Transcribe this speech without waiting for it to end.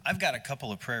I've got a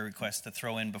couple of prayer requests to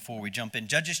throw in before we jump in.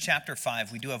 Judges chapter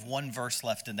 5, we do have one verse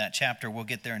left in that chapter. We'll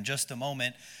get there in just a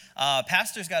moment.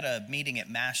 Pastor's got a meeting at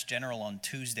Mass General on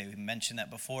Tuesday. We mentioned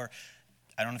that before.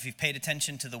 I don't know if you've paid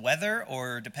attention to the weather,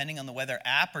 or depending on the weather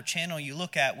app or channel you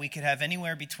look at, we could have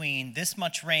anywhere between this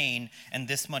much rain and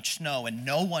this much snow, and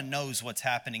no one knows what's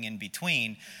happening in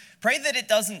between. Pray that it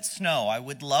doesn't snow. I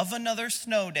would love another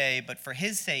snow day, but for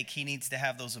his sake, he needs to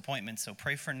have those appointments, so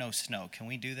pray for no snow. Can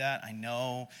we do that? I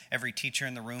know every teacher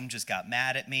in the room just got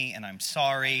mad at me, and I'm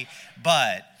sorry,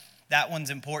 but that one's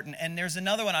important. And there's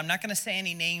another one. I'm not going to say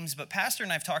any names, but Pastor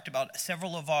and I have talked about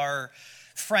several of our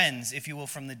friends, if you will,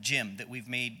 from the gym that we've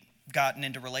gotten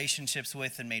into relationships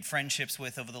with and made friendships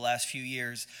with over the last few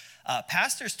years.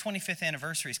 Pastor's 25th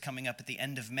anniversary is coming up at the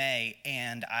end of May,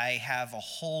 and I have a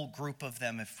whole group of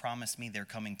them have promised me they're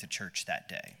coming to church that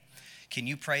day. Can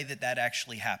you pray that that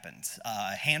actually happens?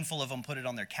 A handful of them put it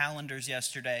on their calendars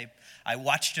yesterday. I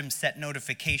watched them set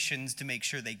notifications to make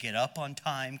sure they get up on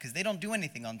time because they don't do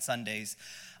anything on Sundays.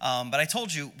 But I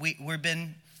told you, we've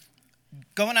been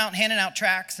going out and handing out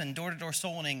tracts and door-to-door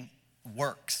soul winning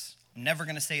works. I'm never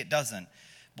going to say it doesn't.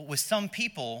 But with some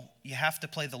people, you have to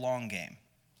play the long game.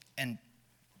 And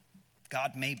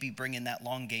God may be bringing that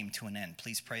long game to an end.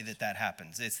 Please pray that that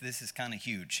happens. This is kind of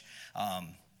huge.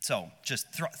 So just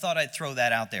thought I'd throw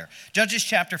that out there. Judges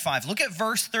chapter 5. Look at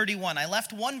verse 31. I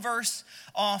left one verse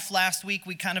off last week.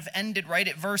 We kind of ended right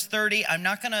at verse 30. I'm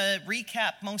not going to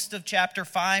recap most of chapter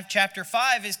 5. Chapter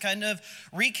 5 is kind of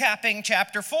recapping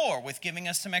chapter 4 with giving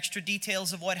us some extra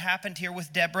details of what happened here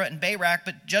with Deborah and Barak.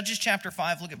 But Judges chapter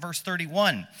 5, look at verse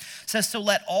 31. It says, "So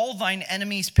let all thine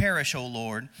enemies perish, O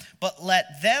Lord, but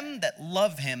let them that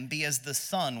love him be as the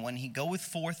sun when he goeth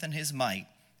forth in his might,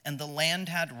 and the land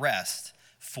had rest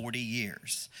 40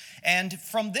 years. And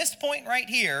from this point right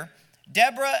here,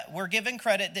 Deborah, we're given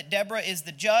credit that Deborah is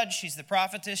the judge. She's the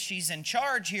prophetess. She's in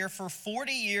charge here for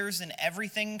 40 years, and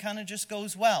everything kind of just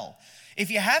goes well.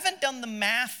 If you haven't done the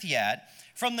math yet,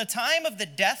 from the time of the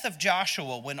death of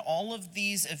Joshua, when all of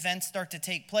these events start to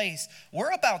take place, we're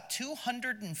about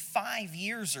 205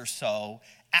 years or so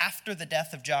after the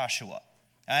death of Joshua.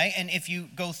 Right? And if you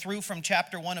go through from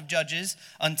chapter 1 of Judges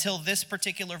until this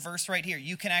particular verse right here,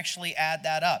 you can actually add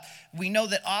that up. We know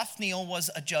that Othniel was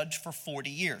a judge for 40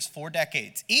 years, 4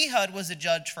 decades. Ehud was a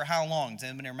judge for how long? Does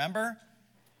anybody remember?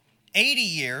 80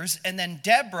 years. And then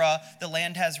Deborah, the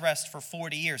land has rest for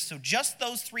 40 years. So just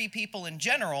those 3 people in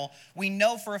general, we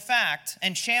know for a fact,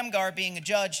 and Shamgar being a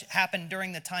judge happened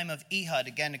during the time of Ehud,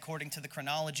 again, according to the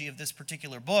chronology of this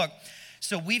particular book.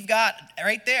 So we've got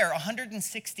right there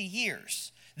 160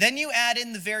 years. Then you add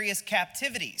in the various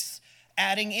captivities.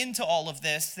 Adding into all of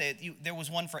this, there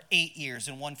was one for 8 years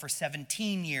and one for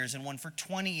 17 years and one for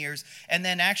 20 years. And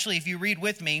then actually, if you read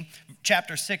with me,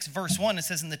 chapter 6, verse 1, it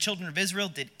says, "And the children of Israel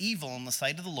did evil in the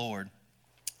sight of the Lord,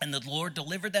 and the Lord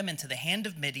delivered them into the hand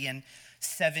of Midian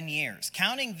 7 years."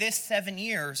 Counting this 7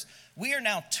 years, we are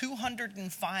now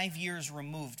 205 years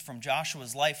removed from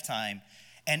Joshua's lifetime.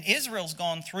 And Israel's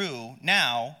gone through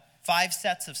now 5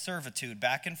 sets of servitude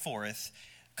back and forth,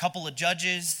 couple of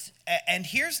judges. And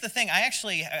here's the thing. I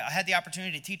had the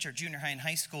opportunity to teach our junior high and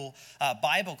high school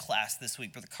Bible class this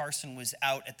week. Brother Carson was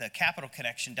out at the Capital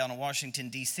Connection down in Washington,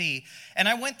 D.C. And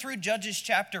I went through Judges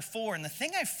chapter 4. And the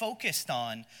thing I focused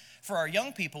on for our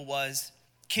young people was,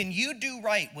 can you do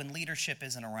right when leadership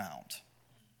isn't around?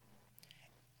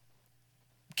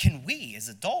 Can we as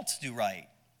adults do right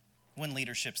when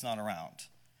leadership's not around?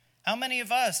 How many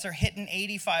of us are hitting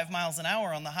 85 miles an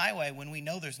hour on the highway when we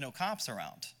know there's no cops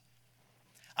around?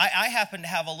 I happen to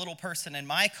have a little person in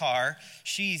my car.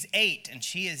 She's 8, and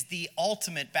she is the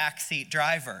ultimate backseat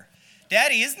driver.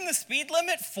 "Daddy, isn't the speed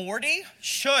limit 40?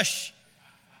 Shush.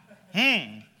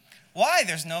 Why?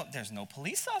 There's no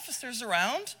police officers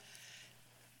around.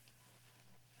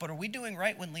 But are we doing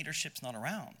right when leadership's not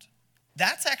around?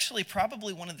 That's actually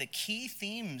probably one of the key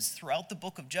themes throughout the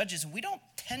book of Judges. We don't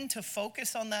tend to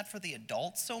focus on that for the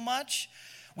adults so much.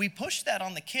 We push that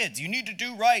on the kids. You need to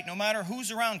do right no matter who's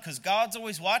around because God's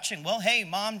always watching. Well, hey,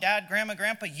 mom, dad, grandma,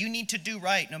 grandpa, you need to do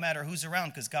right no matter who's around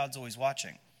because God's always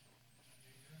watching.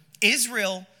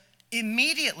 Israel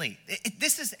immediately,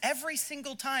 this is every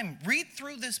single time. Read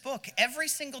through this book every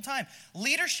single time.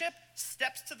 Leadership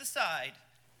steps to the side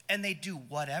and they do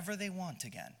whatever they want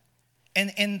again.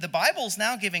 And the Bible's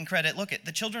now giving credit. Look at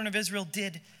the children of Israel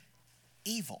did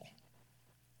evil.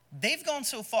 They've gone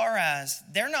so far as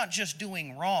they're not just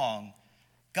doing wrong.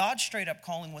 God's straight up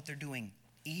calling what they're doing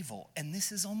evil. And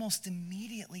this is almost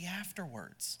immediately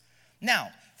afterwards.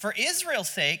 Now, for Israel's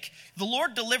sake, the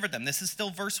Lord delivered them. This is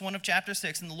still verse 1 of chapter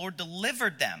 6. And the Lord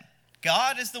delivered them.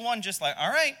 God is the one just like, all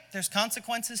right, there's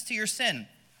consequences to your sin.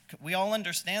 We all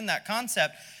understand that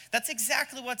concept. That's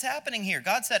exactly what's happening here.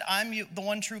 God said, I'm the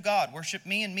one true God. Worship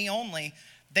me and me only.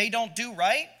 They don't do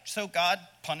right, so God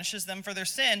punishes them for their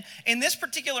sin. In this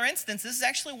particular instance, this is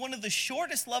actually one of the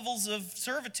shortest levels of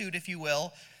servitude, if you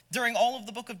will, during all of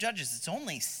the book of Judges. It's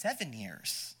only 7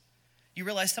 years. You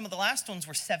realize some of the last ones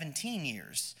were 17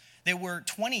 years. They were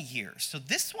 20 years. So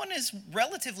this one is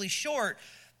relatively short,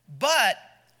 but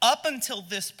up until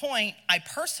this point, I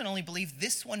personally believe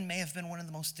this one may have been one of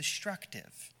the most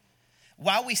destructive.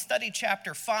 While we studied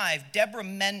chapter 5, Deborah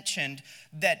mentioned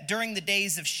that during the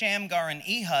days of Shamgar and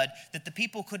Ehud, that the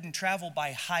people couldn't travel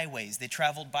by highways. They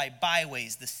traveled by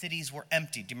byways. The cities were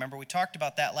empty. Do you remember we talked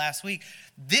about that last week?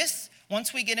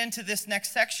 Once we get into this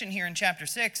next section here in chapter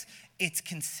 6, it's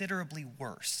considerably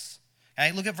worse.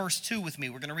 Okay, look at verse 2 with me.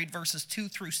 We're going to read verses 2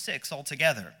 through 6 all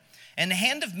together. And the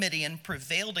hand of Midian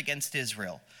prevailed against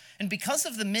Israel. And because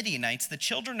of the Midianites, the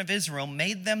children of Israel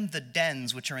made them the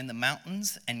dens which are in the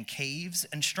mountains and caves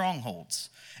and strongholds.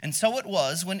 And so it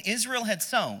was, when Israel had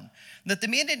sown, that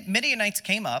the Midianites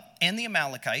came up, and the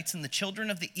Amalekites and the children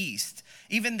of the east,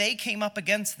 even they came up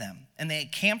against them, and they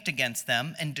camped against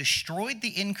them, and destroyed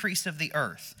the increase of the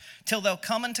earth, till thou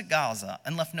come unto Gaza,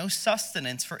 and left no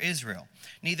sustenance for Israel,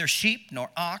 neither sheep,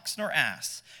 nor ox, nor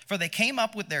ass. For they came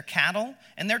up with their cattle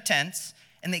and their tents,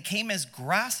 and they came as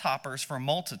grasshoppers for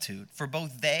multitude, for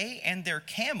both they and their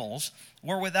camels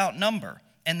were without number.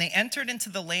 And they entered into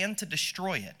the land to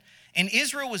destroy it. And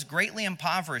Israel was greatly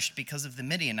impoverished because of the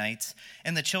Midianites,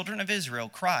 and the children of Israel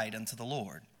cried unto the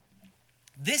Lord.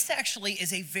 This actually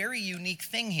is a very unique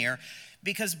thing here,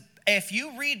 because if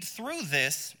you read through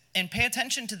this and pay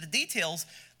attention to the details,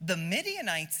 the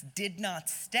Midianites did not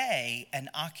stay and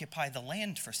occupy the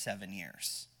land for 7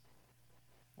 years.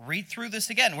 Read through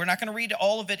this again. We're not going to read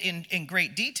all of it in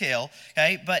great detail,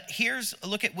 okay? But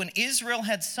look at when Israel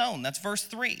had sown, that's verse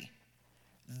 3,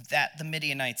 that the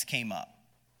Midianites came up.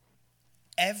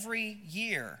 Every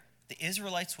year, the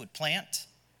Israelites would plant,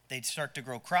 they'd start to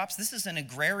grow crops. This is an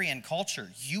agrarian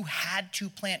culture. You had to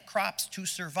plant crops to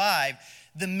survive.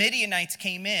 The Midianites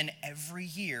came in every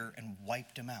year and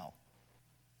wiped them out,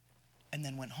 and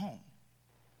then went home.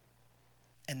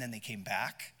 And then they came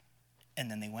back,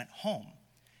 and then they went home.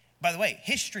 By the way,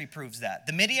 history proves that.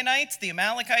 The Midianites, the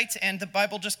Amalekites, and the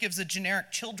Bible just gives a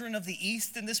generic children of the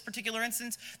east in this particular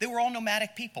instance, they were all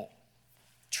nomadic people.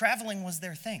 Traveling was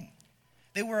their thing.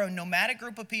 They were a nomadic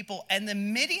group of people. And the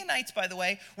Midianites, by the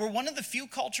way, were one of the few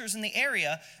cultures in the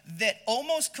area that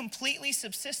almost completely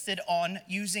subsisted on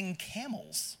using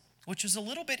camels, which was a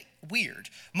little bit weird.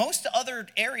 Most other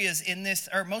areas in this,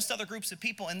 or most other groups of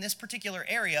people in this particular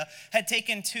area had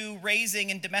taken to raising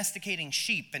and domesticating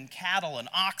sheep and cattle and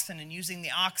oxen and using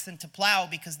the oxen to plow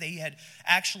because they had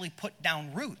actually put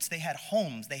down roots. They had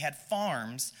homes, they had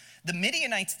farms. The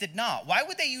Midianites did not. Why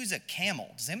would they use a camel?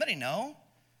 Does anybody know?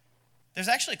 There's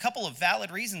actually a couple of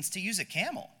valid reasons to use a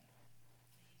camel.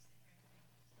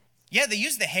 Yeah, they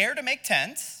use the hair to make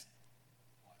tents.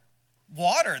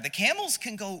 Water. The camels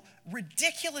can go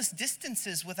ridiculous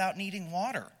distances without needing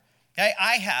water. Okay,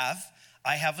 I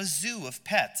have a zoo of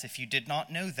pets, if you did not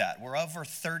know that. We're over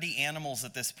 30 animals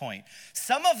at this point.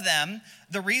 Some of them,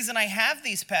 the reason I have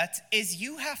these pets is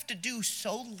you have to do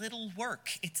so little work.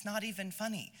 It's not even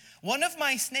funny. One of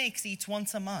my snakes eats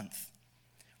once a month.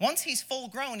 Once he's full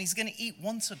grown, he's going to eat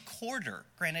once a quarter.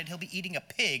 Granted, he'll be eating a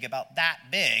pig about that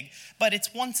big, but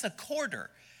it's once a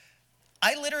quarter.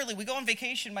 We go on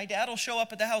vacation. My dad will show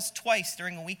up at the house twice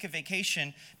during a week of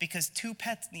vacation because 2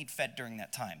 pets need fed during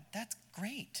that time. That's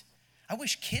great. I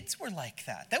wish kids were like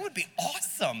that. That would be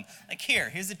awesome. Like,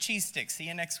 here's a cheese stick. See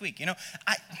you next week.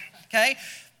 Okay?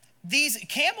 These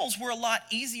camels were a lot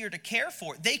easier to care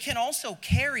for. They can also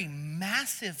carry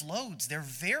massive loads. They're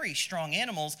very strong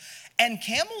animals. And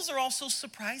camels are also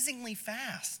surprisingly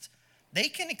fast. They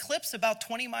can eclipse about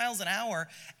 20 miles an hour,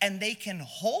 and they can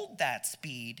hold that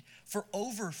speed for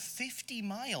over 50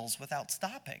 miles without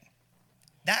stopping.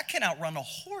 That can outrun a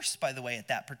horse, by the way, at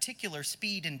that particular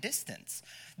speed and distance.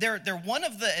 They're one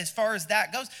of the, as far as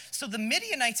that goes. So the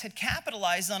Midianites had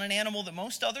capitalized on an animal that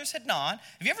most others had not.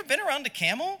 Have you ever been around a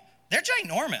camel? They're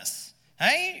ginormous.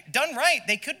 Hey, done right,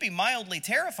 they could be mildly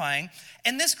terrifying.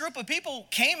 And this group of people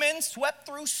came in, swept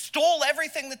through, stole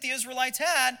everything that the Israelites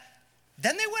had.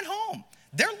 Then they went home.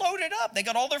 They're loaded up. They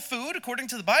got all their food. According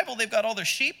to the Bible, they've got all their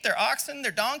sheep, their oxen,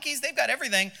 their donkeys. They've got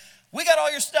everything. We got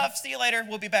all your stuff. See you later.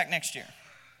 We'll be back next year.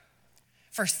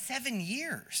 For 7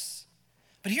 years.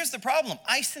 But here's the problem.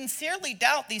 I sincerely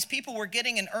doubt these people were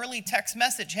getting an early text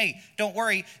message. Hey, don't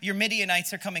worry, your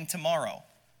Midianites are coming tomorrow.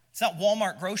 It's not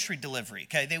Walmart grocery delivery,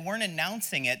 okay? They weren't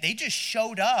announcing it. They just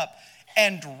showed up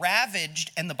and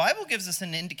ravaged, and the Bible gives us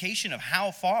an indication of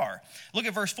how far. Look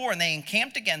at verse 4, and they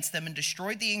encamped against them and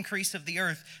destroyed the increase of the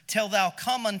earth till thou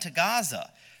come unto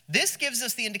Gaza. This gives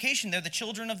us the indication they're the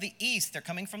children of the east. They're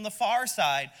coming from the far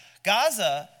side.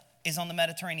 Gaza is on the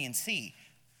Mediterranean Sea.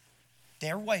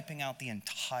 They're wiping out the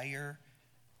entire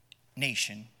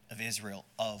nation of Israel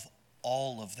of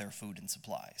all of their food and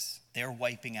supplies. They're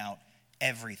wiping out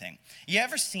everything. You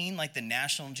ever seen like the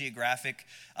National Geographic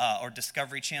or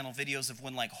Discovery Channel videos of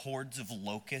when like hordes of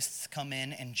locusts come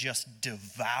in and just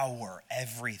devour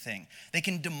everything? They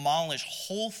can demolish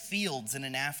whole fields in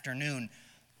an afternoon.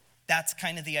 That's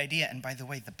kind of the idea. And by the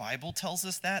way, the Bible tells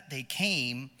us that they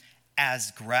came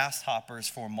as grasshoppers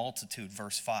for multitude,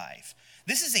 verse 5.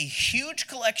 This is a huge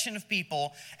collection of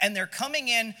people, and they're coming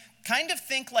in, kind of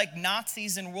think like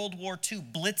Nazis in World War II,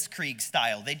 blitzkrieg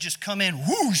style. They just come in,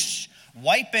 whoosh,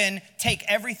 wipe in, take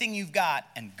everything you've got,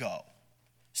 and go.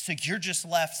 So you're just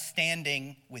left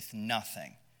standing with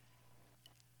nothing.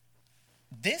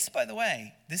 This, by the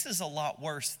way, this is a lot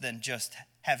worse than just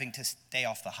having to stay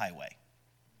off the highway.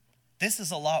 This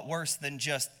is a lot worse than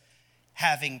just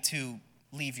having to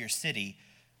leave your city,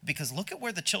 because look at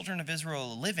where the children of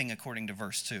Israel are living according to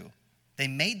verse 2. They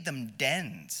made them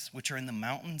dens, which are in the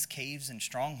mountains, caves, and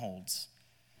strongholds.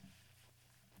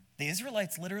 The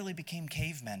Israelites literally became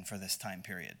cavemen for this time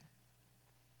period.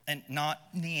 And not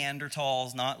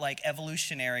Neanderthals, not like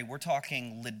evolutionary. We're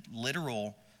talking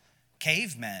literal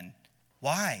cavemen.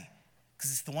 Why?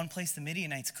 Because it's the one place the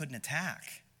Midianites couldn't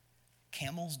attack.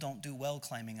 Camels don't do well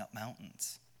climbing up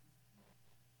mountains.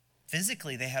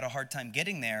 Physically, they had a hard time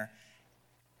getting there.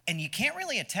 And you can't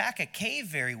really attack a cave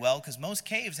very well because most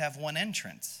caves have one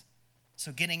entrance.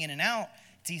 So getting in and out,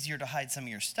 it's easier to hide some of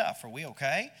your stuff. Are we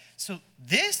okay? So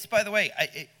this, by the way,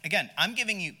 again, I'm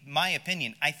giving you my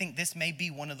opinion. I think this may be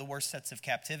one of the worst sets of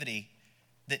captivity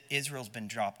that Israel's been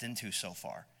dropped into so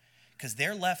far. Because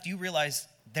they're left, you realize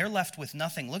they're left with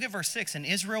nothing. Look at verse 6. And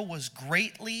Israel was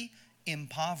greatly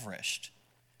impoverished.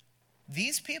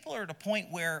 These people are at a point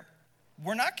where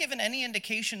we're not given any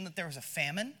indication that there was a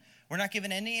famine. We're not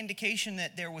given any indication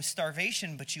that there was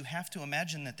starvation, but you have to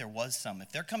imagine that there was some.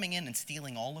 If they're coming in and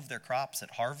stealing all of their crops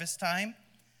at harvest time,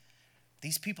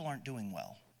 these people aren't doing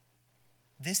well.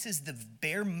 This is the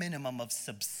bare minimum of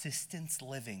subsistence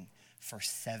living for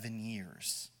 7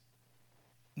 years.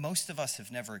 Most of us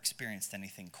have never experienced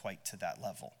anything quite to that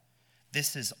level.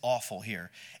 This is awful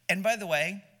here. And by the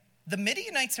way, the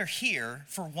Midianites are here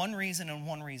for one reason and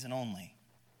one reason only.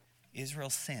 Israel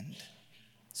sinned,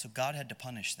 so God had to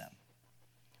punish them.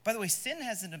 By the way, sin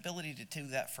has an ability to do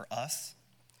that for us.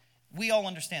 We all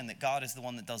understand that God is the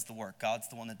one that does the work. God's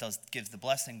the one that gives the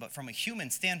blessing. But from a human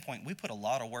standpoint, we put a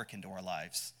lot of work into our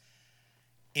lives.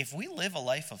 If we live a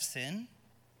life of sin,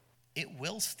 it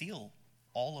will steal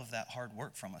all of that hard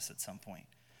work from us at some point.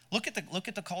 Look at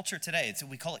the culture today.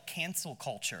 We call it cancel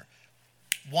culture.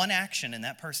 One action and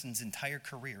that person's entire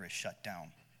career is shut down.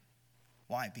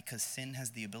 Why? Because sin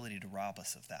has the ability to rob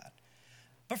us of that.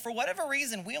 But for whatever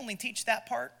reason, we only teach that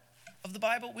part of the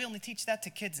Bible. We only teach that to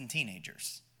kids and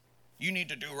teenagers. You need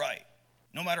to do right,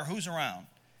 no matter who's around.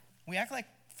 We act like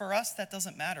for us that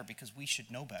doesn't matter because we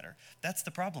should know better. That's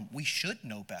the problem. We should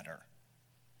know better.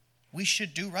 We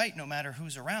should do right no matter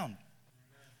who's around.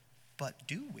 But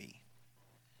do we?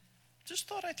 Just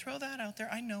thought I'd throw that out there.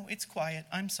 I know, it's quiet.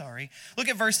 I'm sorry. Look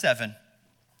at verse 7.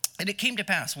 And it came to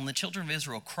pass when the children of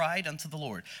Israel cried unto the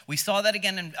Lord. We saw that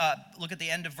again in, look at the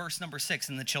end of verse number 6.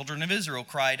 And the children of Israel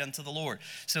cried unto the Lord.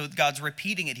 So God's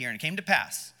repeating it here. And it came to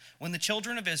pass when the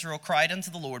children of Israel cried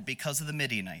unto the Lord because of the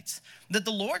Midianites, that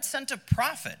the Lord sent a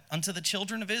prophet unto the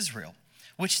children of Israel,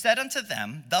 which said unto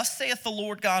them, Thus saith the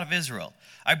Lord God of Israel,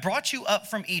 I brought you up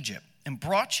from Egypt, and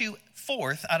brought you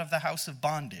forth out of the house of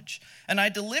bondage. And I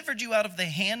delivered you out of the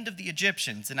hand of the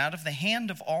Egyptians, and out of the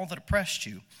hand of all that oppressed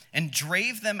you, and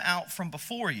drave them out from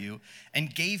before you,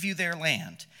 and gave you their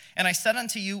land. And I said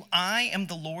unto you, I am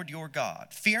the Lord your God.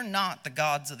 Fear not the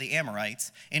gods of the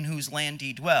Amorites, in whose land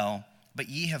ye dwell, but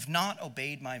ye have not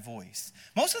obeyed my voice.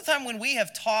 Most of the time when we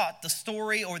have taught the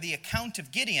story or the account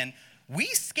of Gideon, we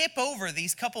skip over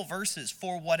these couple verses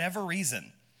for whatever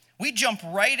reason. We jump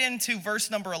right into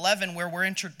verse number 11 where we're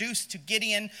introduced to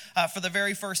Gideon for the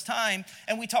very first time,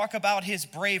 and we talk about his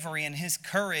bravery and his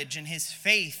courage and his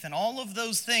faith and all of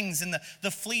those things and the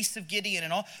fleece of Gideon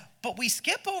and all. But we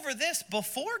skip over this.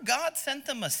 Before God sent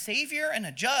them a savior and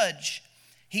a judge,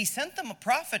 he sent them a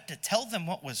prophet to tell them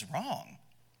what was wrong.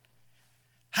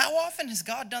 How often has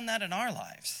God done that in our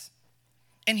lives?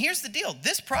 And here's the deal.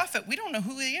 This prophet, we don't know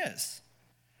who he is.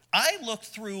 I looked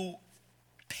through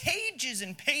pages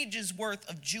and pages worth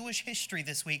of Jewish history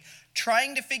this week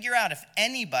trying to figure out if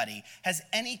anybody has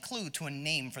any clue to a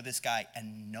name for this guy,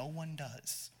 and no one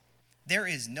does. There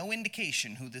is no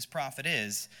indication who this prophet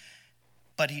is,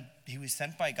 but he was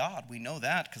sent by God. We know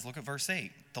that because look at verse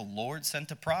 8. The Lord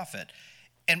sent a prophet.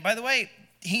 And by the way,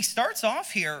 he starts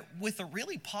off here with a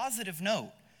really positive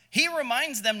note. He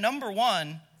reminds them, number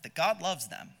one, that God loves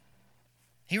them.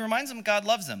 He reminds them God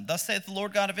loves them. Thus saith the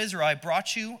Lord God of Israel, I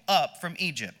brought you up from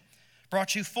Egypt,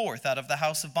 brought you forth out of the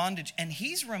house of bondage. And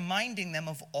he's reminding them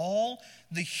of all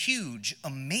the huge,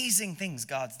 amazing things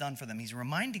God's done for them. He's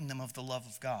reminding them of the love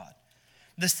of God.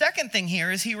 The second thing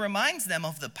here is he reminds them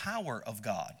of the power of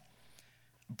God.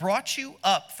 Brought you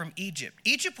up from Egypt.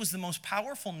 Egypt was the most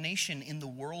powerful nation in the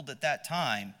world at that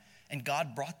time, and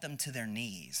God brought them to their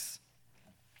knees.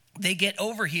 They get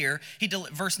over here.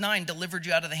 Verse 9, delivered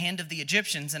you out of the hand of the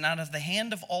Egyptians and out of the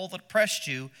hand of all that oppressed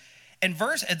you. And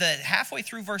halfway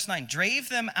through verse 9, drave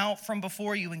them out from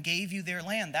before you and gave you their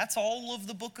land. That's all of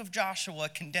the book of Joshua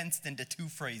condensed into 2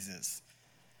 phrases.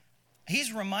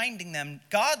 He's reminding them,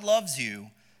 God loves you,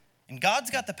 and God's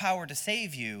got the power to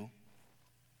save you.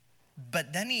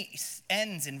 But then he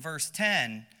ends in verse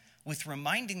 10 with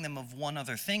reminding them of one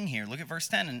other thing here. Look at verse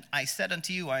 10. And I said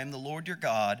unto you, I am the Lord your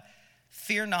God.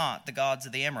 Fear not the gods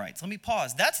of the Amorites. Let me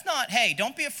pause. That's not, hey,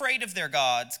 don't be afraid of their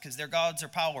gods because their gods are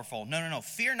powerful. No.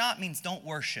 Fear not means don't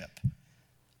worship.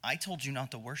 I told you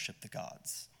not to worship the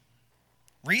gods.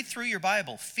 Read through your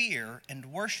Bible. Fear and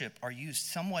worship are used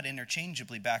somewhat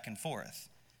interchangeably back and forth.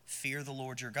 Fear the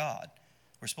Lord your God.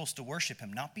 We're supposed to worship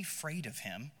him, not be afraid of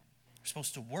him. We're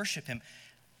supposed to worship him.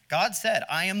 God said,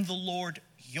 I am the Lord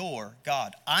your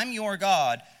God. I'm your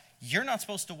God. You're not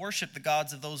supposed to worship the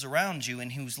gods of those around you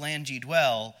in whose land ye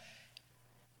dwell.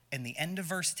 And the end of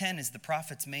verse 10 is the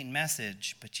prophet's main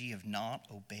message, but ye have not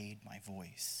obeyed my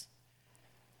voice.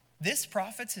 This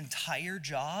prophet's entire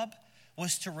job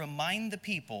was to remind the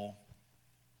people,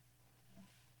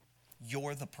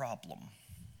 you're the problem.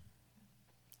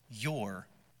 You're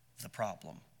the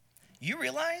problem. You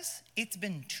realize it's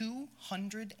been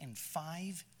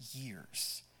 205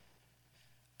 years.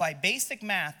 By basic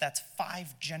math, that's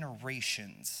 5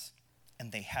 generations,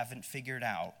 and they haven't figured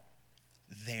out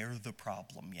they're the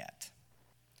problem yet.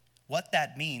 What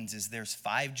that means is there's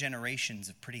 5 generations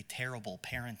of pretty terrible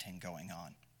parenting going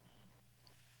on.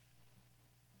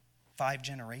 5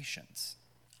 generations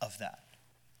of that.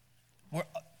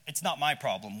 It's not my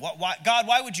problem. God,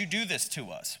 why would you do this to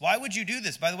us? Why would you do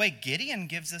this? By the way, Gideon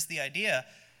gives us the idea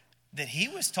that he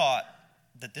was taught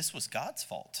that this was God's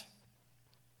fault.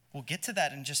 We'll get to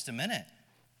that in just a minute.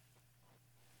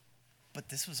 But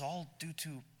this was all due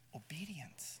to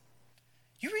obedience.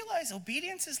 You realize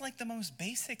obedience is like the most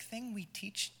basic thing we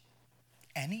teach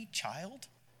any child?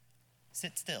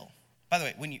 Sit still. By the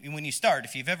way, when you start,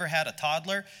 if you've ever had a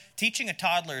toddler, teaching a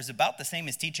toddler is about the same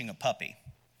as teaching a puppy.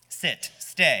 Sit,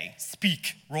 stay,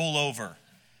 speak, roll over.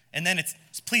 And then it's,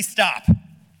 please stop.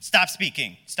 Stop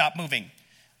speaking. Stop moving.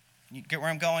 You get where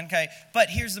I'm going? Okay. But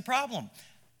here's the problem.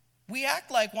 We act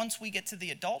like once we get to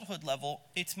the adulthood level,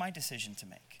 it's my decision to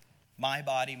make. My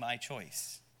body, my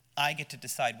choice. I get to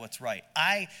decide what's right.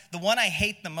 The one I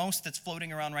hate the most that's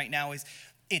floating around right now is,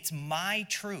 it's my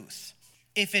truth.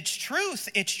 If it's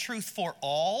truth for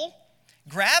all.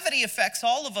 Gravity affects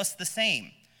all of us the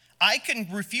same. I can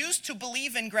refuse to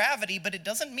believe in gravity, but it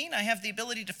doesn't mean I have the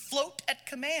ability to float at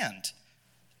command.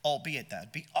 Albeit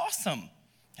that'd be awesome.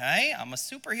 Okay? I'm a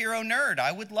superhero nerd.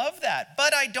 I would love that.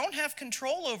 But I don't have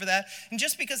control over that. And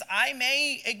just because I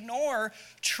may ignore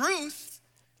truth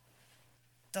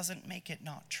doesn't make it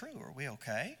not true. Are we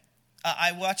okay?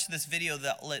 I watched this video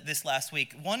this last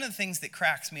week. One of the things that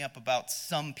cracks me up about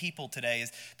some people today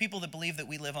is people that believe that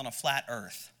we live on a flat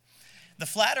earth. The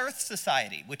Flat Earth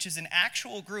Society, which is an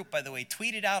actual group, by the way,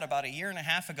 tweeted out about 1.5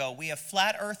 years ago, we have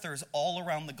flat earthers all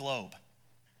around the globe.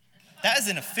 That is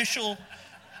an official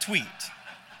tweet.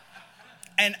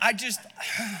 And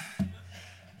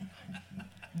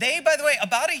they, by the way,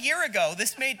 about 1 year ago,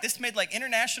 this made like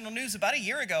international news. About 1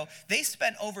 year ago, they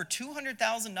spent over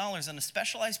 $200,000 on a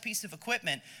specialized piece of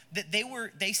equipment that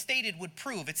they stated would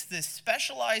prove. It's this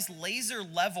specialized laser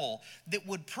level that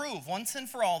would prove once and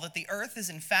for all that the earth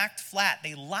is in fact flat.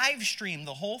 They live streamed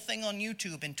the whole thing on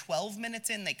YouTube, and 12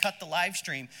 minutes in, they cut the live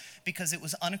stream because it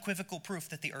was unequivocal proof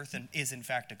that the earth is in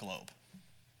fact a globe.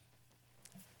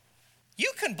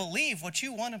 You can believe what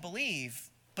you want to believe,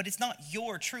 but it's not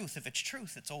your truth. If it's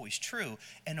truth, it's always true.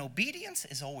 And obedience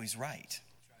is always right.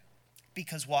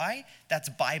 Because why? That's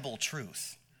Bible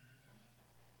truth.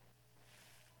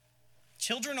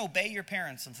 Children, obey your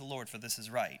parents unto the Lord, for this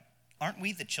is right. Aren't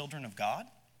we the children of God?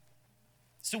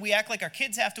 So we act like our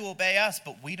kids have to obey us,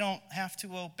 but we don't have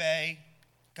to obey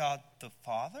God the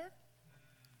Father?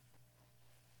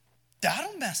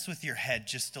 That'll mess with your head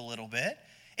just a little bit.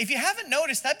 If you haven't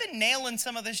noticed, I've been nailing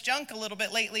some of this junk a little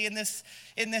bit lately in this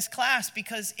class,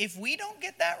 because if we don't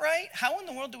get that right, how in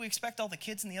the world do we expect all the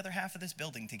kids in the other half of this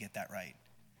building to get that right?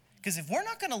 Because if we're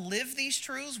not going to live these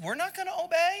truths, we're not going to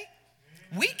obey.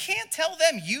 We can't tell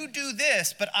them, you do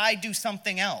this, but I do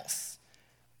something else.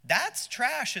 That's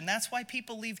trash, and that's why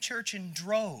people leave church in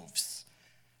droves.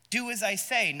 Do as I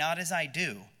say, not as I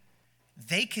do.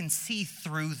 They can see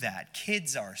through that.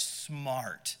 Kids are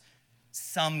smart.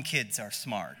 Some kids are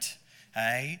smart,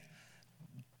 right?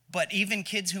 But even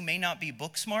kids who may not be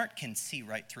book smart can see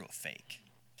right through a fake.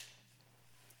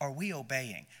 Are we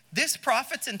obeying? This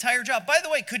prophet's entire job, by the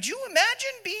way, could you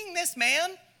imagine being this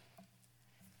man?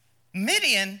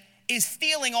 Midian is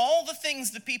stealing all the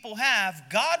things the people have.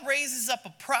 God raises up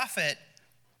a prophet.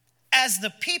 As the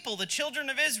people, the children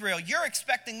of Israel, you're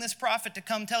expecting this prophet to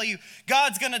come tell you,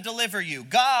 God's going to deliver you.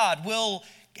 God will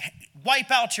wipe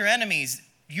out your enemies.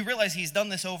 You realize he's done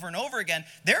this over and over again.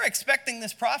 They're expecting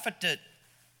this prophet to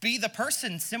be the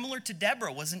person similar to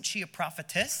Deborah. Wasn't she a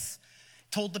prophetess?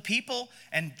 Told the people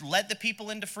and led the people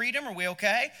into freedom. Are we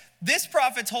okay? This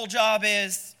prophet's whole job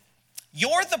is,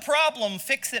 you're the problem,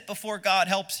 fix it before God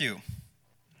helps you.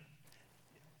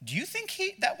 Do you think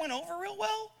that went over real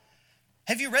well?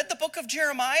 Have you read the book of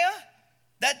Jeremiah?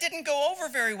 That didn't go over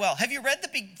very well. Have you read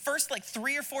the first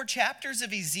 3 or 4 chapters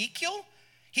of Ezekiel?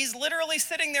 He's literally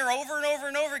sitting there over and over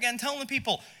and over again telling the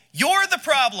people, you're the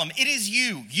problem. It is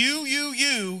you, you,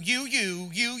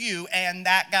 and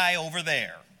that guy over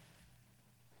there.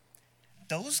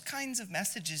 Those kinds of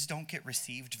messages don't get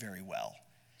received very well.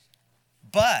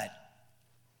 But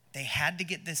they had to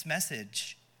get this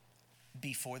message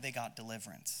before they got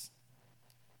deliverance.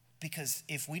 Because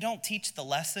if we don't teach the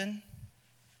lesson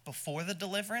before the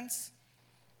deliverance,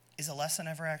 is a lesson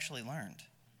ever actually learned?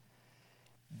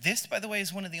 This, by the way,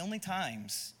 is one of the only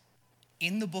times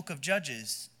in the book of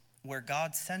Judges where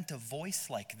God sent a voice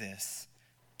like this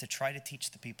to try to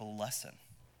teach the people a lesson.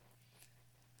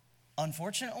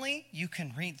 Unfortunately, you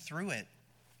can read through it.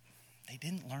 They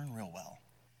didn't learn real well.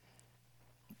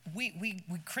 We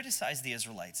criticize the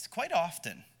Israelites quite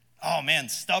often. Oh man,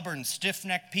 stubborn,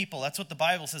 stiff-necked people. That's what the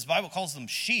Bible says. The Bible calls them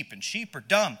sheep, and sheep are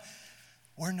dumb.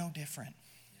 We're no different.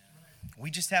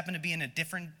 We just happen to be in a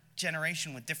different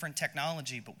generation with different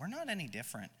technology, but we're not any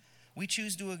different. We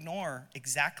choose to ignore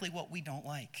exactly what we don't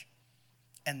like.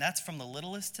 And that's from the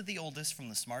littlest to the oldest, from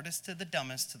the smartest to the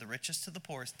dumbest, to the richest to the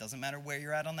poorest. Doesn't matter where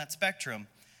you're at on that spectrum.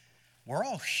 We're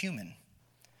all human.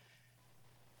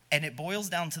 And it boils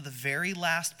down to the very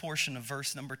last portion of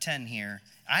verse number 10 here.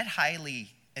 I'd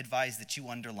highly advise that you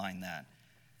underline that.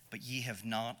 But ye have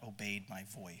not obeyed my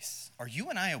voice. Are you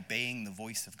and I obeying the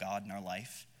voice of God in our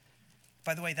life?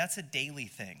 By the way, that's a daily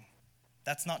thing.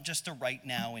 That's not just a right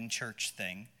now in church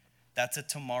thing. That's a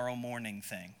tomorrow morning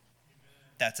thing.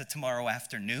 That's a tomorrow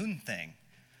afternoon thing.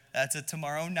 That's a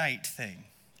tomorrow night thing.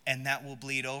 And that will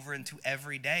bleed over into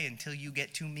every day until you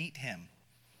get to meet him.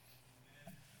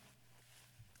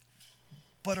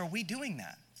 But are we doing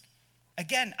that?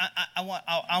 Again,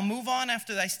 I'll move on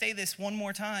after I say this one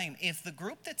more time. If the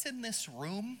group that's in this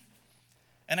room,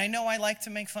 and I know I like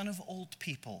to make fun of old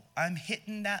people, I'm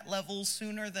hitting that level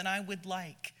sooner than I would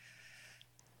like.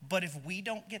 But if we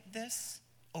don't get this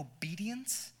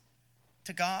obedience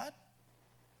to God,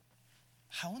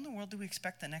 how in the world do we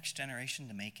expect the next generation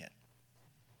to make it?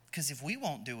 Because if we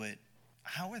won't do it,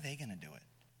 how are they going to do it?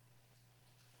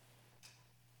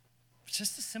 It's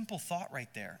just a simple thought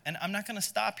right there. And I'm not going to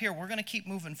stop here. We're going to keep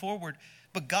moving forward.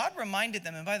 But God reminded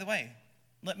them, and by the way,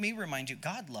 let me remind you,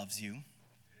 God loves you.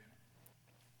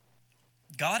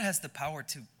 God has the power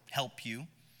to help you.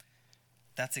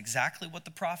 That's exactly what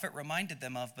the prophet reminded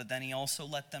them of, but then he also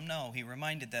let them know. He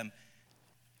reminded them,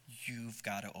 you've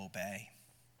got to obey.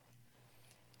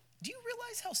 Do you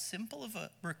realize how simple of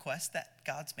a request that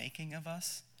God's making of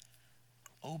us?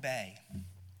 Obey.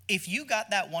 If you got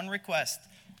that one request,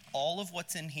 all of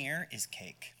what's in here is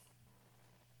cake.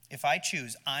 If I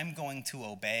choose, I'm going to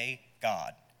obey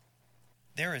God.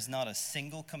 There is not a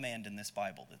single command in this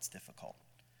Bible that's difficult.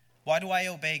 Why do I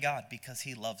obey God? Because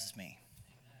he loves me.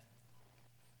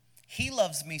 He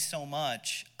loves me so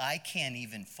much, I can't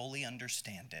even fully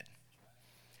understand it.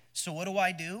 So what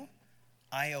do?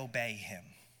 I obey him.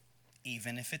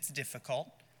 Even if it's difficult,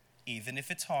 even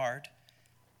if it's hard.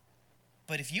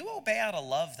 But if you obey out of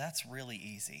love, that's really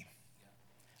easy.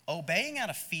 Obeying out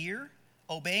of fear,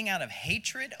 obeying out of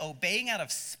hatred, obeying out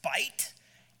of spite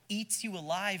eats you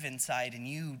alive inside and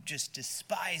you just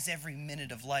despise every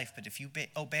minute of life. But if you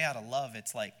obey out of love,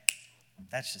 it's like,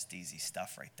 That's just easy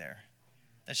stuff right there.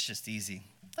 That's just easy.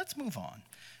 Let's move on.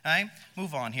 All right,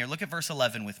 move on here. Look at verse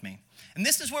 11 with me. And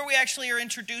this is where we actually are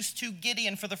introduced to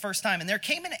Gideon for the first time. And there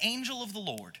came an angel of the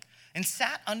Lord and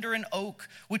sat under an oak,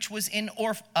 which was in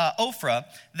Ophrah,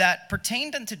 that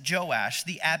pertained unto Joash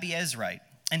the Abiezrite.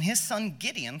 And his son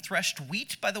Gideon threshed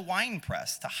wheat by the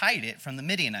winepress to hide it from the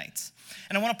Midianites.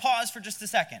 And I want to pause for just a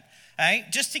second, all right?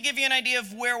 Just to give you an idea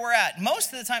of where we're at.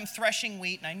 Most of the time, threshing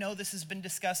wheat, and I know this has been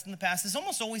discussed in the past, is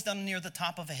almost always done near the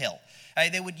top of a hill.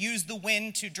 They would use the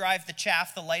wind to drive the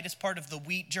chaff, the lightest part of the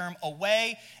wheat germ,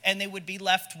 away, and they would be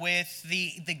left with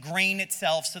the grain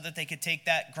itself so that they could take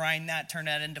that, grind that, turn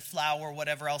that into flour,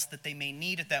 whatever else that they may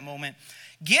need at that moment.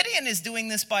 Gideon is doing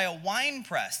this by a wine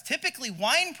press. Typically,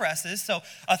 wine presses, so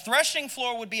a threshing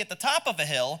floor would be at the top of a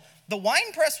hill. The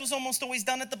wine press was almost always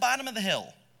done at the bottom of the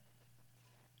hill.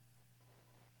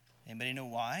 Anybody know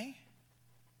why?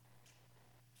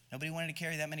 Nobody wanted to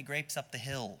carry that many grapes up the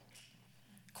hill,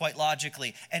 quite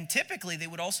logically. And typically, they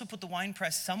would also put the wine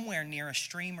press somewhere near a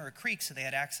stream or a creek so they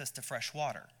had access to fresh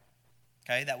water.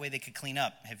 Okay, that way they could clean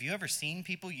up. Have you ever seen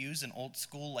people use an old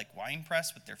school like wine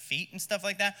press with their feet and stuff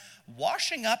like that?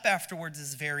 Washing up afterwards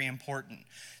is very important.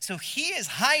 So he is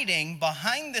hiding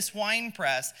behind this wine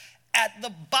press at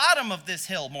the bottom of this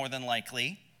hill, more than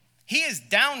likely. He is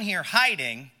down here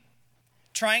hiding,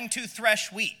 trying to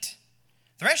thresh wheat.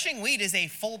 Threshing wheat is a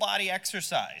full body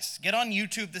exercise. Get on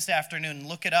YouTube this afternoon and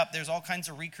look it up. There's all kinds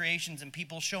of recreations and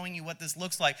people showing you what this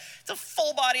looks like. It's a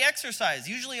full body exercise,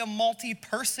 usually a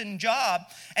multi-person job.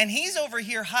 And he's over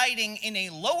here hiding in a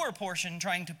lower portion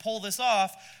trying to pull this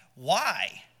off.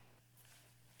 Why?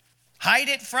 Hide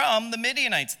it from the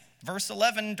Midianites. Verse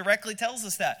 11 directly tells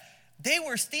us that. They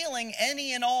were stealing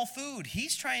any and all food.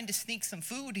 He's trying to sneak some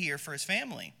food here for his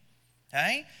family.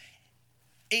 Okay?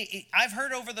 I've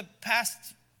heard over the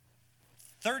past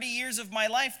 30 years of my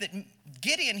life that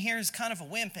Gideon here is kind of a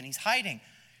wimp and he's hiding.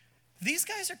 These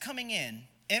guys are coming in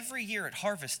every year at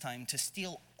harvest time to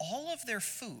steal all of their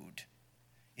food.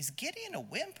 Is Gideon a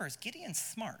wimp or is Gideon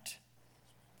smart?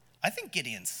 I think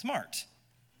Gideon's smart.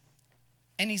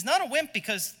 And he's not a wimp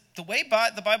because the way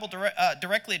the Bible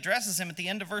directly addresses him at the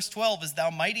end of verse 12 is thou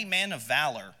mighty man of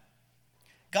valor.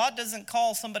 God doesn't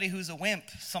call somebody who's a wimp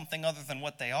something other than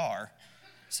what they are.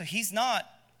 So he's not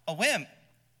a wimp.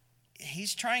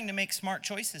 He's trying to make smart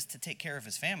choices to take care of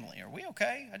his family. Are we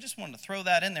okay? I just wanted to throw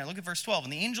that in there. Look at verse 12.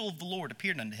 And the angel of the Lord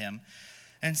appeared unto him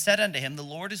and said unto him, the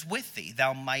Lord is with thee,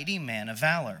 thou mighty man of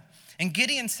valor. And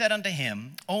Gideon said unto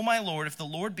him, O my Lord, if the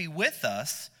Lord be with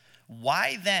us,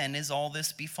 why then is all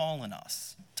this befallen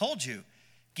us? Told you,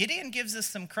 Gideon gives us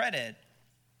some credit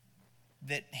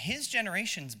that his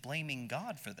generation's blaming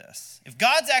God for this. If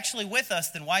God's actually with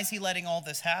us, then why is he letting all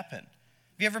this happen?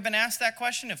 Have you ever been asked that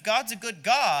question? If God's a good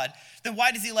God, then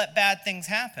why does he let bad things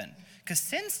happen? Because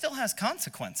sin still has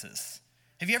consequences.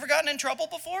 Have you ever gotten in trouble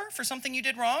before for something you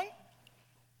did wrong?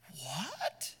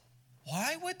 What?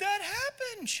 Why would that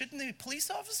happen? Shouldn't the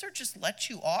police officer just let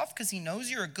you off because he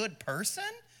knows you're a good person?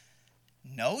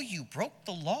 No, you broke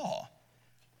the law.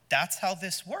 That's how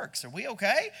this works. Are we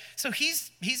okay? So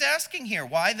he's asking here,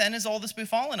 why then is all this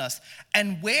befallen us?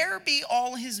 And where be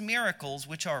all his miracles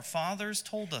which our fathers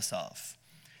told us of?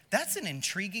 That's an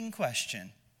intriguing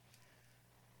question.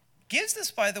 Gives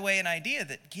us, by the way, an idea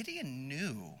that Gideon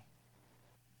knew.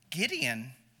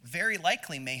 Gideon very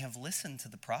likely may have listened to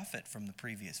the prophet from the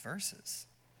previous verses.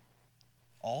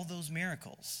 All those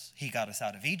miracles. He got us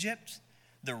out of Egypt,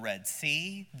 the Red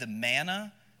Sea, the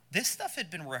manna. This stuff had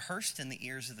been rehearsed in the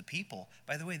ears of the people.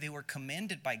 By the way, they were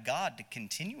commanded by God to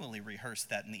continually rehearse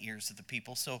that in the ears of the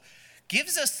people. So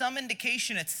gives us some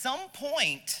indication at some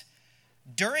point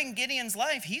during Gideon's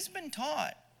life, he's been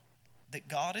taught that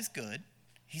God is good.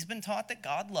 He's been taught that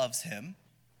God loves him.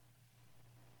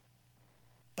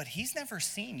 But he's never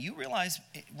seen, you realize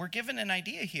we're given an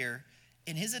idea here.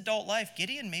 In his adult life,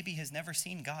 Gideon maybe has never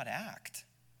seen God act.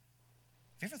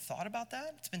 Have you ever thought about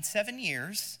that? It's been 7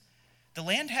 years. The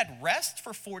land had rest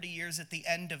for 40 years at the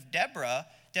end of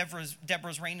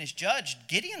Deborah's reign as judge.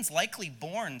 Gideon's likely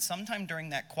born sometime during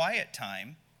that quiet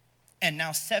time. And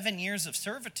now 7 years of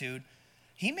servitude.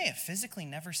 He may have physically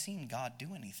never seen God do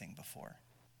anything before.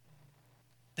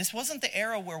 This wasn't the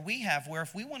era where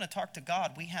if we want to talk to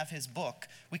God, we have his book.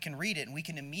 We can read it and we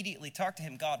can immediately talk to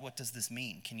him. God, what does this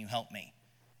mean? Can you help me?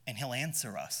 And he'll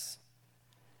answer us.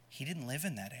 He didn't live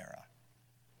in that era.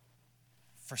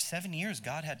 For 7 years,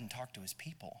 God hadn't talked to his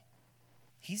people.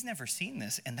 He's never seen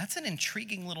this. And that's an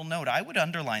intriguing little note. I would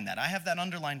underline that. I have that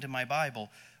underlined in my Bible.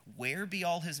 Where be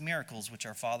all his miracles which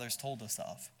our fathers told us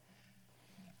of?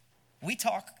 We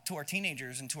talk to our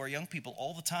teenagers and to our young people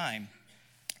all the time.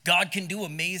 God can do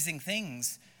amazing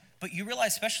things, But you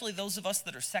realize, especially those of us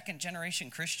that are second generation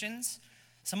Christians,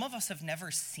 some of us have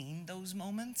never seen those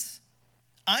moments.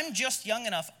 I'm just young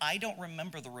enough, I don't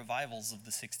remember the revivals of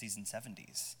the 60s and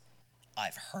 70s.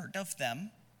 I've heard of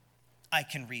them. I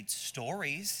can read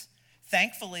stories.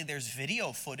 Thankfully, there's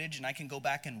video footage and I can go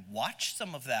back and watch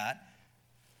some of that.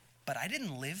 But I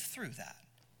didn't live through that.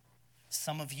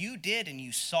 Some of you did, and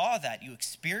you saw that. You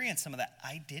experienced some of that.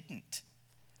 I didn't.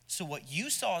 So what you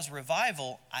saw as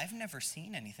revival, I've never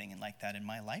seen anything like that in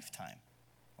my lifetime.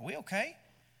 Are we okay?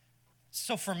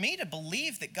 So for me to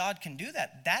believe that God can do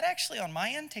that, that actually on my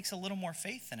end takes a little more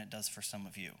faith than it does for some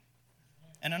of you.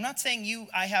 And I'm not saying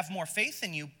I have more faith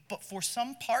in you, but for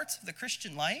some parts of the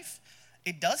Christian life,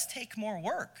 it does take more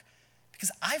work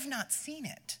because I've not seen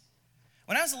it.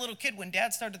 When I was a little kid, when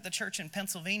Dad started the church in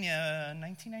Pennsylvania,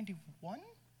 1991,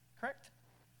 correct?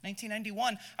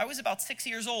 1991, I was about 6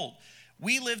 years old.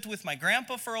 We lived with my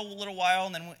grandpa for a little while,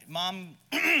 and then Mom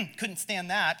couldn't stand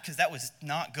that because that was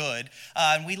not good.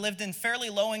 And we lived in fairly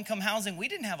low-income housing. We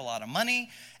didn't have a lot of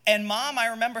money. And Mom, I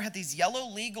remember, had these yellow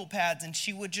legal pads, and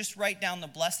she would just write down the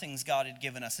blessings God had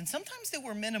given us. And sometimes they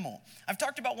were minimal. I've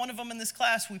talked about one of them in this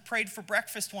class. We prayed for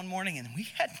breakfast one morning, and we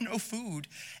had no food,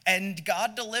 and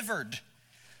God delivered.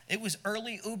 It was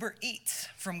early Uber Eats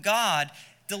from God,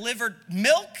 delivered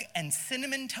milk and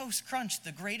Cinnamon Toast Crunch,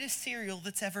 the greatest cereal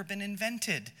that's ever been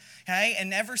invented. Okay?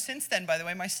 And ever since then, by the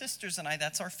way, my sisters and I,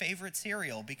 that's our favorite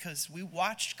cereal because we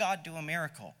watched God do a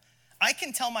miracle. I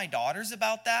can tell my daughters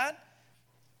about that,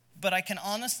 but I can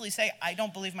honestly say I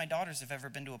don't believe my daughters have ever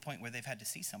been to a point where they've had to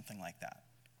see something like that.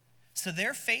 So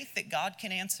their faith that God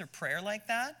can answer prayer like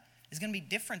that is going to be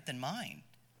different than mine.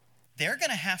 They're going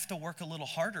to have to work a little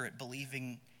harder at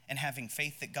believing and having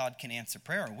faith that God can answer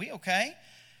prayer. Are we okay?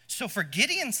 So for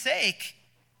Gideon's sake,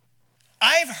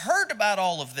 I've heard about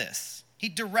all of this. He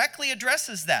directly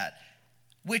addresses that,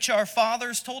 which our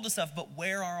fathers told us of, but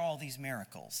where are all these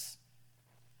miracles?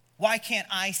 Why can't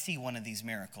I see one of these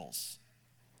miracles?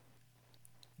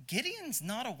 Gideon's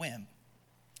not a wimp.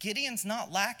 Gideon's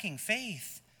not lacking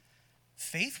faith.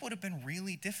 Faith would have been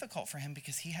really difficult for him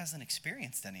because he hasn't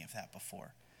experienced any of that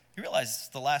before. You realize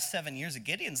the last 7 years of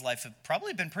Gideon's life have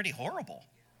probably been pretty horrible.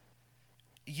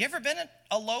 You ever been at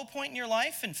a low point in your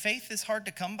life and faith is hard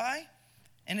to come by?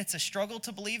 And it's a struggle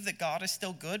to believe that God is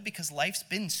still good because life's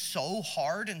been so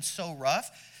hard and so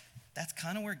rough? That's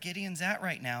kind of where Gideon's at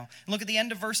right now. And look at the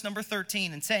end of verse number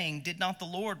 13 and saying, "Did not the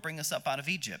Lord bring us up out of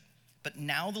Egypt? But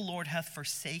now the Lord hath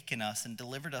forsaken us and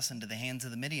delivered us into the hands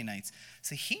of the Midianites."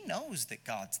 So he knows that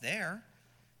God's there.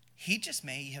 He just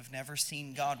may have never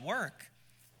seen God work.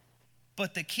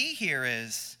 But the key here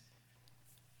is,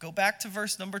 go back to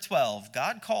verse number 12.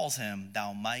 God calls him,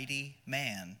 "Thou mighty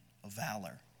man of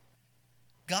valor."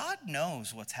 God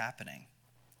knows what's happening.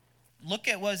 Look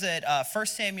at,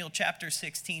 1 Samuel chapter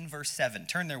 16, verse 7.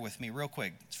 Turn there with me real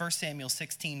quick. It's 1 Samuel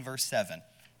 16, verse 7.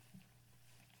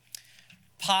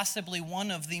 Possibly one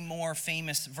of the more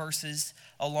famous verses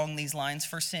along these lines.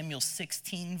 1 Samuel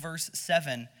 16, verse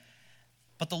 7.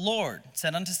 "But the Lord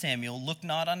said unto Samuel, Look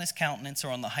not on his countenance or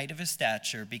on the height of his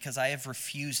stature, because I have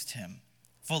refused him.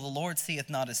 For the Lord seeth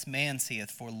not as man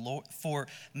seeth, for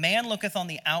man looketh on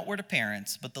the outward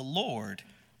appearance, but the Lord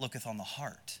looketh on the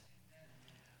heart."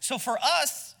 So for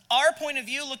us, our point of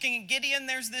view, looking at Gideon,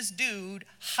 there's this dude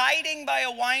hiding by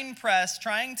a wine press,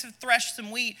 trying to thresh some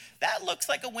wheat. That looks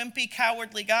like a wimpy,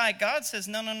 cowardly guy. God says,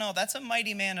 no, that's a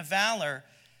mighty man of valor.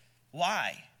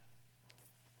 Why?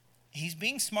 He's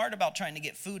being smart about trying to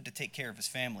get food to take care of his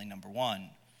family, number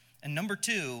one. And number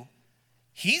two,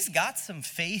 he's got some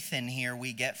faith in here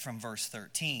we get from verse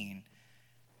 13.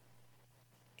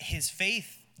 His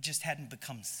faith just hadn't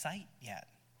become sight yet.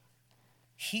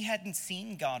 He hadn't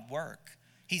seen God work.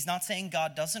 He's not saying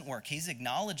God doesn't work. He's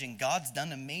acknowledging God's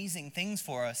done amazing things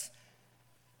for us.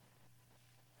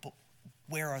 But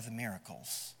where are the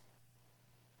miracles?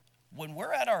 When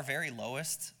we're at our very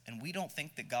lowest and we don't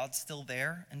think that God's still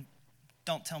there, and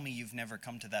don't tell me you've never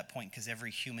come to that point, because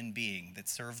every human being that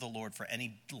served the Lord for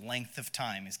any length of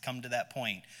time has come to that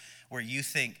point where you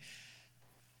think,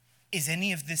 is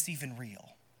any of this even real?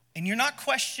 And you're not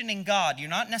questioning God. You're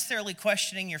not necessarily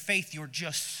questioning your faith. You're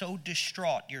just so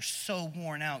distraught. You're so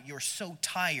worn out. You're so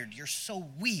tired. You're so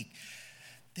weak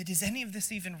that is any of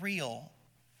this even real?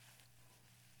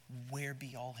 Where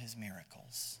be all his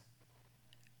miracles?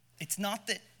 It's not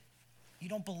that you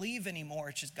don't believe anymore.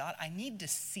 It's just, God, I need to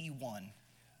see one.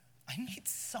 I need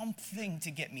something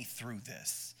to get me through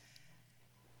this.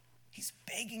 He's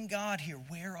begging God here,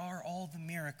 where are all the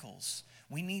miracles?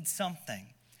 We need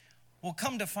something. We'll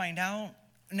come to find out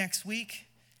next week,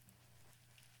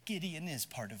 Gideon is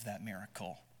part of that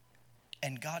miracle.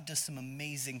 And God does some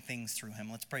amazing things through him.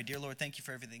 Let's pray. Dear Lord, thank you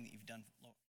for everything that you've done.